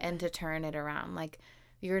 that's so good. And to turn it around. Like,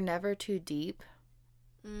 you're never too deep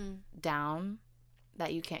down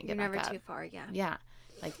that you can't get back up. You're never too far, yeah. Yeah.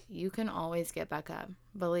 Like, you can always get back up.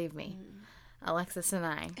 Believe me. Alexis and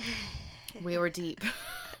I, we were deep.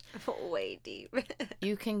 Way deep.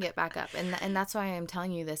 You can get back up. And that's why I'm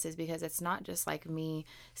telling you this, is because it's not just like me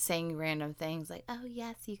saying random things like, oh,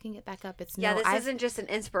 yes, you can get back up. It's this isn't just an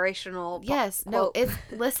inspirational Yes. quote. No, it's,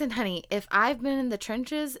 listen, honey, if I've been in the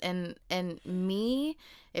trenches and me,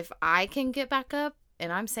 if I can get back up,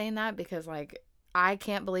 and I'm saying that because, like, I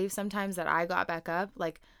can't believe sometimes that I got back up,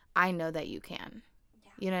 like, I know that you can.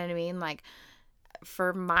 You know what I mean? Like,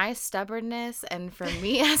 for my stubbornness and for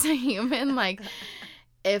me as a human, like,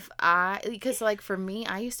 because, like, for me,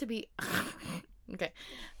 I used to be, okay,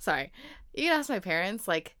 sorry. You can ask my parents,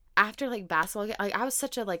 like, after, like, basketball, like, I was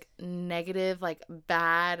such a, like, negative, like,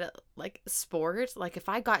 bad, like, sport. Like, if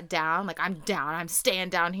I got down, like, I'm down, I'm staying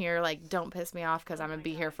down here, like, don't piss me off because I'm going to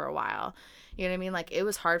be here for a while. You know what I mean? Like, it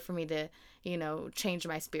was hard for me to, you know, change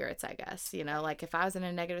my spirits, I guess. You know, like, if I was in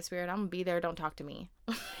a negative spirit, I'm going to be there, don't talk to me.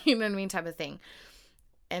 You know what I mean? Type of thing.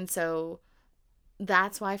 And so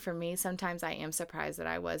that's why for me, sometimes I am surprised that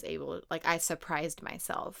I was able, like, I surprised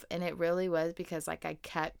myself. And it really was because, like, I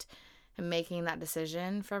kept making that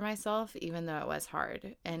decision for myself, even though it was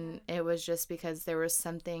hard. And it was just because there was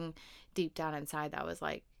something deep down inside that was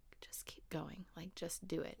like, just keep going. Like, just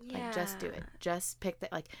do it. Yeah. Like, just do it. Just pick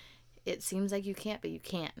that. Like, it seems like you can't, but you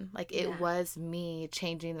can. Like, it was me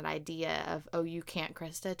changing that idea of, oh, you can't,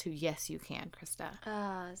 Krista, to yes, you can, Krista.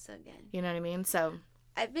 Oh, so good. You know what I mean? So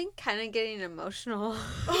I've been kind of getting emotional.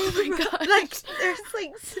 Oh my god! Like,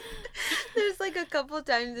 there's like a couple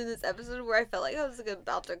times in this episode where I felt like I was like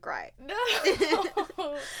about to cry. No.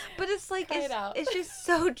 But it's like it's just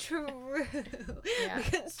so true. Yeah.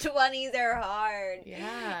 Because 20s are hard.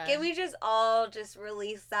 Yeah. Can we just all just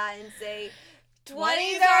release that and say 20s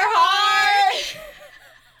are hard?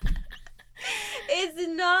 It's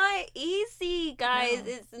not easy, guys.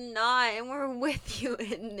 No. It's not. And we're with you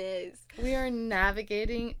in this. We are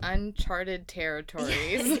navigating uncharted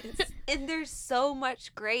territories. Yes. And there's so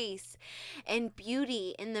much grace and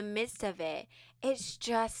beauty in the midst of it. It's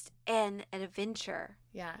just an adventure.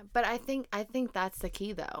 Yeah. But I think that's the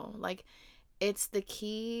key, though. Like, it's the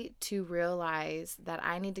key to realize that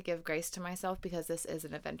I need to give grace to myself because this is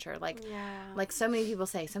an adventure. Like, like so many people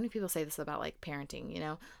say this about, like, parenting, you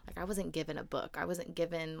know, like, I wasn't given a book. I wasn't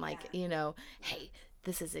given, like, you know, hey,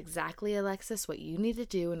 this is exactly, Alexis, what you need to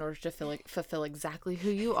do in order to fulfill exactly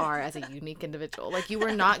who you are as a unique individual. Like, you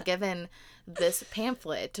were not given this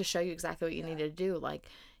pamphlet to show you exactly what you need to do. Like,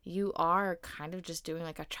 you are kind of just doing,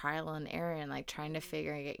 like, a trial and error and, like, trying to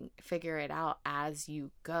figure it out as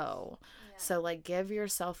you go. So, like, give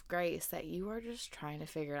yourself grace that you are just trying to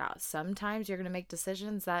figure it out. Sometimes you're going to make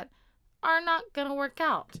decisions that are not going to work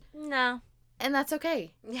out. No. And that's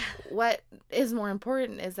okay. Yeah. What is more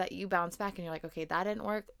important is that you bounce back and you're like, okay, that didn't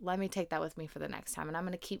work. Let me take that with me for the next time. And I'm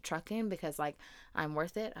going to keep trucking because, like, I'm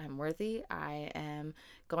worth it. I'm worthy. I am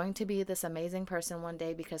going to be this amazing person one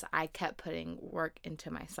day because I kept putting work into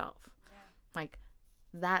myself. Yeah. Like,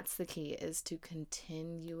 that's the key, is to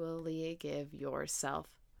continually give yourself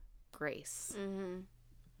grace. Mm-hmm.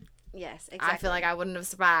 Yes, exactly. I feel like I wouldn't have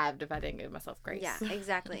survived if I didn't give myself grace. Yeah,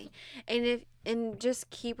 exactly. And just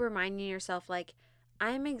keep reminding yourself, like,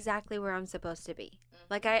 I'm exactly where I'm supposed to be.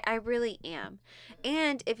 Like, I really am.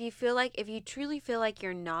 And if you truly feel like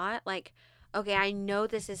you're not, like, okay, I know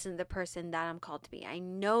this isn't the person that I'm called to be. I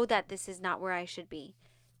know that this is not where I should be.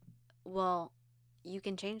 Well, you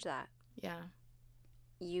can change that. Yeah.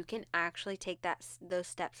 You can actually take those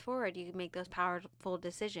steps forward. You can make those powerful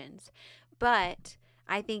decisions. But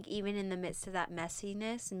I think even in the midst of that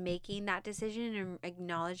messiness, making that decision and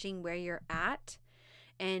acknowledging where you're at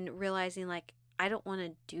and realizing, like, I don't want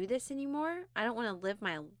to do this anymore. I don't want to live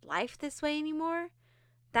my life this way anymore.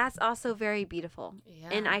 That's also very beautiful. Yeah.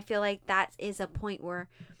 And I feel like that is a point where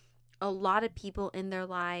a lot of people in their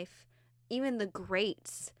life, even the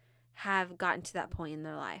greats, have gotten to that point in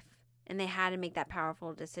their life. And they had to make that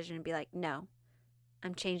powerful decision and be like, no,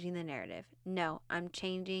 I'm changing the narrative. No, I'm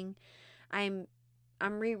changing. I'm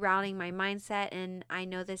rerouting my mindset, and I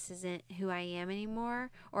know this isn't who I am anymore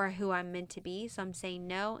or who I'm meant to be. So I'm saying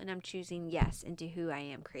no, and I'm choosing yes into who I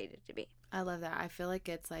am created to be. I love that. I feel like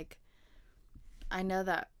it's like, I know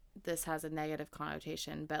that this has a negative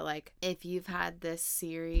connotation, but like if you've had this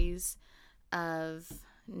series of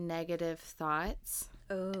negative thoughts,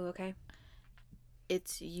 Oh, okay.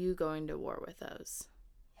 it's you going to war with those.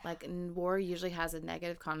 Like, war usually has a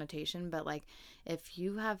negative connotation, but like if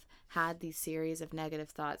you have had these series of negative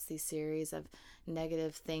thoughts, these series of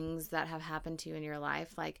negative things that have happened to you in your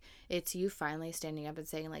life, like it's you finally standing up and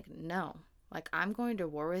saying, like, no, like I'm going to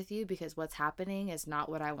war with you because what's happening is not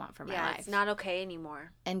what I want for my life. It's not okay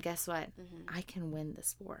anymore. And guess what? I can win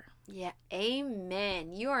this war. Yeah.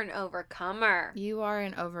 Amen. You are an overcomer. You are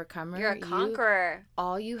an overcomer. You're a conqueror.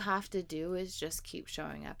 All you have to do is just keep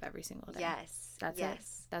showing up every single day. Yes. That's it.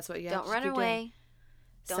 That's what you have to do. Don't run away.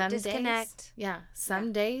 Don't disconnect.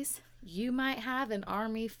 Some days you might have an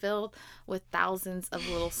army filled with thousands of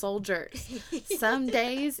little soldiers. Some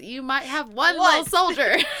days you might have one little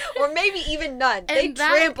soldier. Or maybe even none. They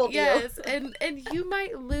trampled you. Yes, and you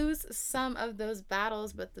might lose some of those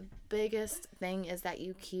battles, but the biggest thing is that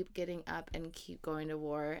you keep getting up and keep going to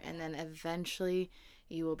war, and then eventually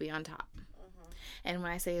you will be on top. And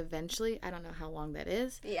when I say eventually, I don't know how long that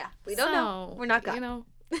is. Yeah, we don't know. We're not God. You know,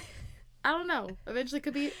 I don't know. Eventually it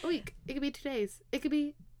could be a week. It could be 2 days. It could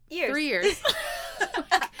be years. 3 years.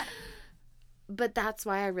 But that's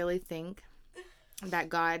why I really think that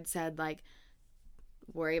God said, like,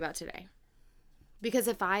 worry about today. Because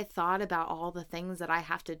if I thought about all the things that I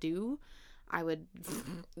have to do, I would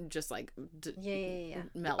just like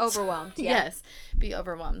melt. Overwhelmed. Yeah. Yes. Be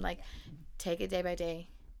overwhelmed. Like, take it day by day.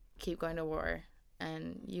 Keep going to war.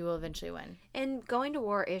 And you will eventually win. And going to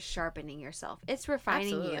war is sharpening yourself. It's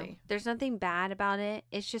refining you. There's nothing bad about it.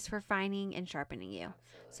 It's just refining and sharpening you.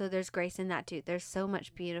 So there's grace in that too. There's so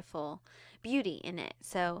much beauty in it.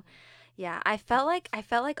 So yeah, I felt like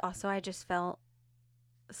also I just felt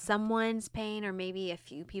someone's pain or maybe a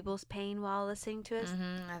few people's pain while listening to us.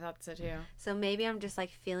 I thought so too. So maybe I'm just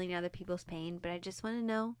like feeling other people's pain, but I just want to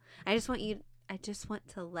know. I just want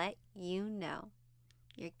to let you know.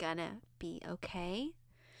 You're gonna be okay.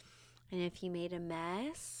 And if you made a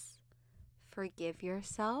mess, forgive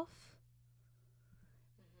yourself.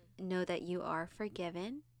 Know that you are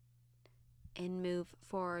forgiven. And move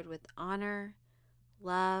forward with honor,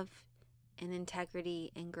 love, and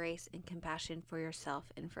integrity, and grace and compassion for yourself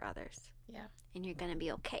and for others. Yeah. And you're gonna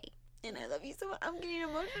be okay. And I love you so much. I'm getting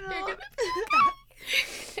emotional.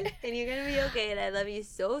 And you're gonna be okay. And I love you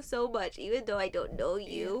so, so much. Even though I don't know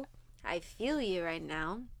you. Yeah. I feel you right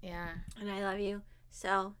now. Yeah. And I love you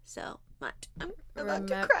so, so much. I'm about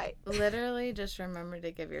to cry. Literally, just remember to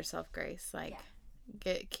give yourself grace. Like,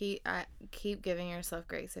 keep giving yourself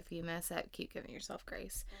grace. If you mess up, keep giving yourself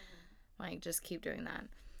grace. Like, just keep doing that.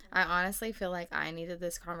 I honestly feel like I needed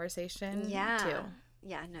this conversation too.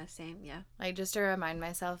 Yeah, no, same, yeah. Like, just to remind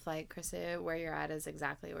myself, like, Krista, where you're at is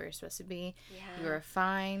exactly where you're supposed to be. Yeah. You are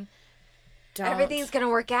fine. Everything's gonna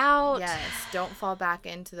work out. Yes. Don't fall back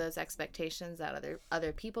into those expectations that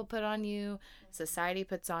other people put on you, society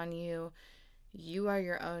puts on you. You are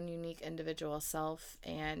your own unique individual self,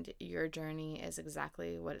 and your journey is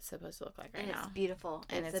exactly what it's supposed to look like right now. And it's beautiful.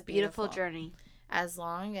 And it's a beautiful journey. As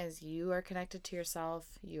long as you are connected to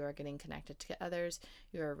yourself, you are getting connected to others,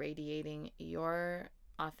 you are radiating your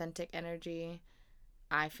authentic energy,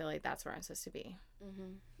 I feel like that's where I'm supposed to be.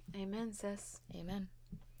 Amen, sis. Amen.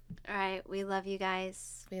 All right, we love you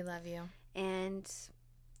guys. We love you. And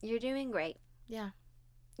you're doing great. Yeah.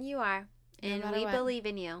 You are. And we believe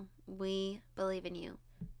in you. We believe in you.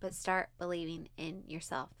 But start believing in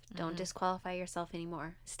yourself. Don't disqualify yourself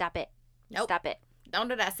anymore. Stop it. Nope. Stop it. Don't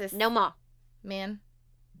do that, sis. No more. Man.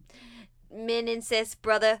 Men and sis,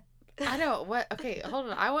 brother. I know what. Okay, hold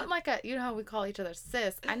on. I want like a. You know how we call each other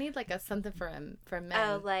sis. I need like a something for men.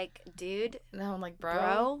 Oh, like dude. No, I'm like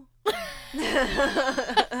bro.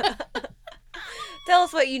 Tell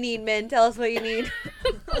us what you need, men. Tell us what you need.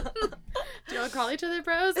 Do you want to call each other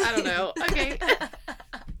bros? I don't know. Okay.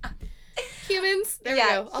 Humans. There we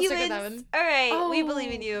go. I'll stick with that one. All right. We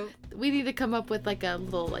believe in you. We need to come up with like a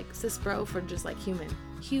little like cis bro for just like human.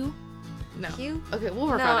 Hugh? No. Hugh? Okay, we'll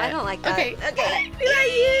work no, on it. I don't like that. Okay. Okay.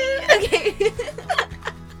 Okay.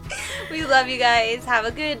 We love you guys. Have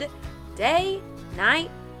a good day, night,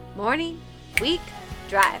 morning, week,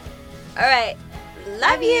 drive. All right.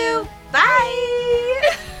 Love you.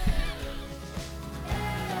 Bye.